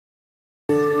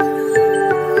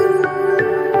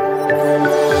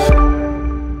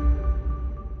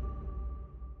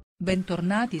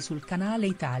Bentornati sul canale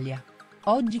Italia.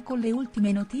 Oggi con le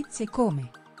ultime notizie come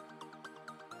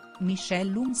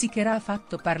Hunziker ha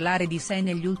fatto parlare di sé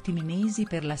negli ultimi mesi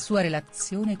per la sua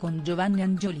relazione con Giovanni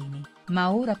Angiolini,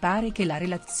 ma ora pare che la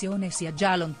relazione sia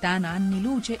già lontana anni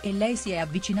luce e lei si è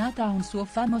avvicinata a un suo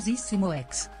famosissimo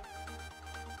ex.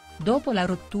 Dopo la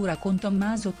rottura con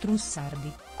Tommaso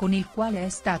Trussardi, con il quale è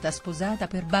stata sposata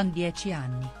per ben 10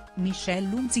 anni,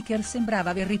 Hunziker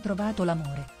sembrava aver ritrovato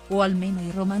l'amore, o almeno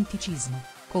il romanticismo,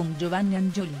 con Giovanni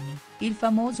Angiolini, il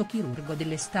famoso chirurgo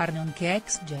delle star nonché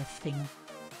ex gieffino.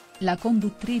 La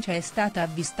conduttrice è stata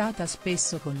avvistata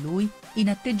spesso con lui, in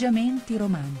atteggiamenti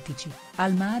romantici,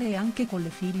 al mare e anche con le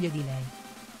figlie di lei.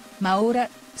 Ma ora,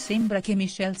 sembra che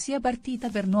Michelle sia partita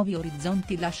per nuovi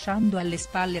orizzonti lasciando alle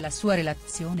spalle la sua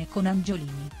relazione con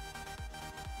Angiolini.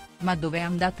 Ma dov'è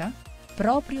andata?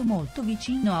 Proprio molto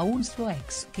vicino a un suo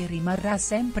ex che rimarrà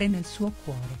sempre nel suo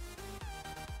cuore.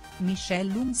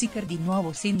 Hunziker di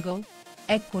nuovo single?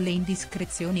 Ecco le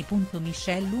indiscrezioni.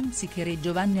 Hunziker e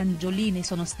Giovanni Angiolini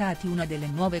sono stati una delle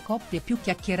nuove coppie più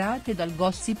chiacchierate dal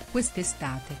gossip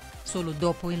quest'estate, solo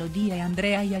dopo Elodie e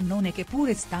Andrea Iannone che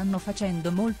pure stanno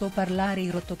facendo molto parlare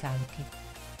i rotocalchi.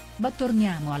 Ma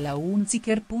torniamo alla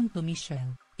Hunziker.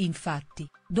 Michelle, infatti,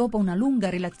 dopo una lunga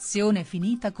relazione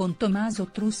finita con Tommaso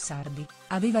Trussardi,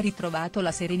 aveva ritrovato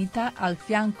la serenità al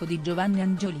fianco di Giovanni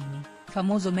Angiolini,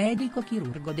 famoso medico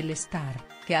chirurgo delle star,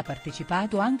 che ha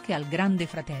partecipato anche al Grande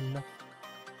Fratello.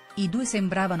 I due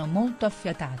sembravano molto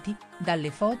affiatati,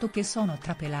 dalle foto che sono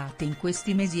trapelate in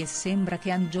questi mesi e sembra che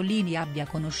Angiolini abbia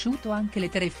conosciuto anche le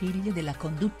 3 figlie della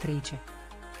conduttrice.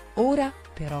 Ora,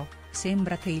 però,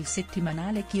 sembra che il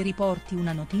settimanale Chi riporti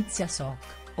una notizia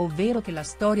shock, ovvero che la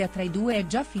storia tra i due è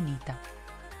già finita.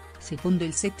 Secondo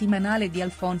il settimanale di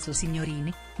Alfonso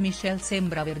Signorini, Michelle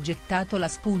sembra aver gettato la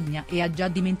spugna e ha già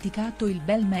dimenticato il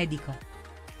bel medico.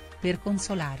 Per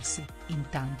consolarsi,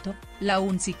 intanto, la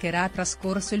Hunziker ha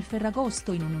trascorso il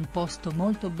Ferragosto in un posto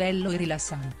molto bello e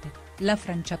rilassante, la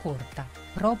Franciacorta,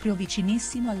 proprio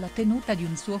vicinissimo alla tenuta di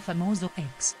un suo famoso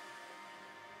ex.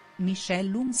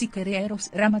 Hunziker e Eros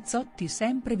Ramazzotti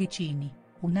sempre vicini,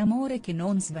 un amore che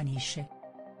non svanisce.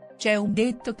 C'è un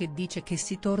detto che dice che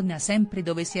si torna sempre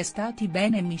dove si è stati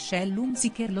bene e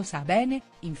Hunziker lo sa bene,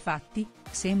 infatti,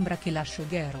 sembra che la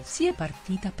showgirl sia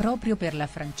partita proprio per la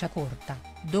Franciacorta,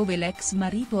 dove l'ex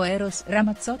marito Eros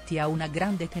Ramazzotti ha una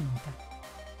grande tenuta.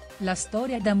 La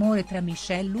storia d'amore tra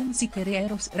Hunziker e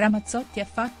Eros Ramazzotti ha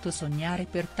fatto sognare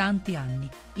per tanti anni,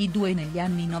 i due negli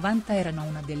anni 90 erano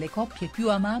una delle coppie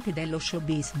più amate dello show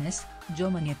business,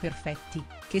 giovani e perfetti,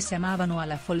 che si amavano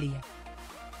alla follia.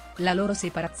 La loro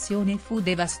separazione fu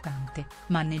devastante,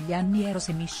 ma negli anni Eros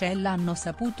e Michelle hanno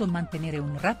saputo mantenere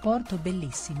un rapporto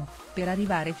bellissimo, per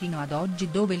arrivare fino ad oggi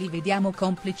dove li vediamo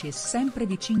complici e sempre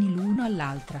vicini l'uno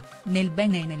all'altra, nel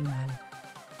bene e nel male.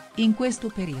 In questo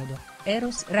periodo,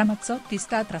 Eros Ramazzotti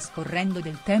sta trascorrendo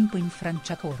del tempo in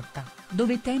Franciacorta,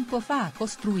 dove tempo fa ha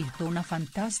costruito una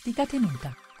fantastica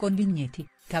tenuta, con vigneti,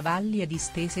 cavalli e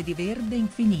distese di verde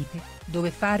infinite, dove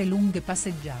fare lunghe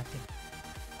passeggiate.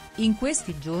 In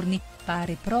questi giorni,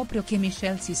 pare proprio che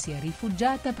Michelle si sia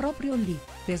rifugiata proprio lì,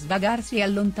 per svagarsi e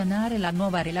allontanare la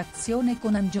nuova relazione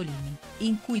con Angiolini,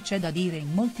 in cui c'è da dire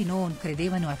in molti non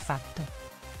credevano affatto.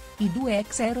 I due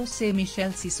ex Eros e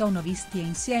Michelle si sono visti e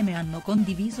insieme hanno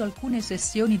condiviso alcune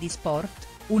sessioni di sport,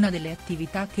 una delle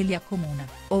attività che li accomuna,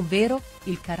 ovvero,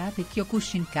 il karate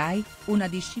Kyokushinkai, una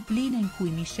disciplina in cui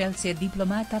Michelle si è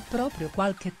diplomata proprio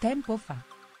qualche tempo fa.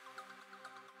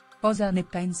 Cosa ne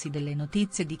pensi delle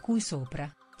notizie di cui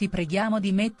sopra? Ti preghiamo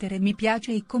di mettere mi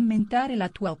piace e commentare la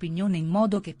tua opinione in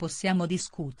modo che possiamo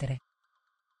discutere.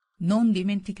 Non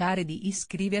dimenticare di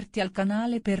iscriverti al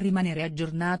canale per rimanere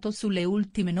aggiornato sulle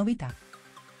ultime novità.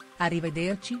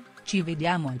 Arrivederci, ci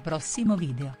vediamo al prossimo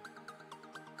video.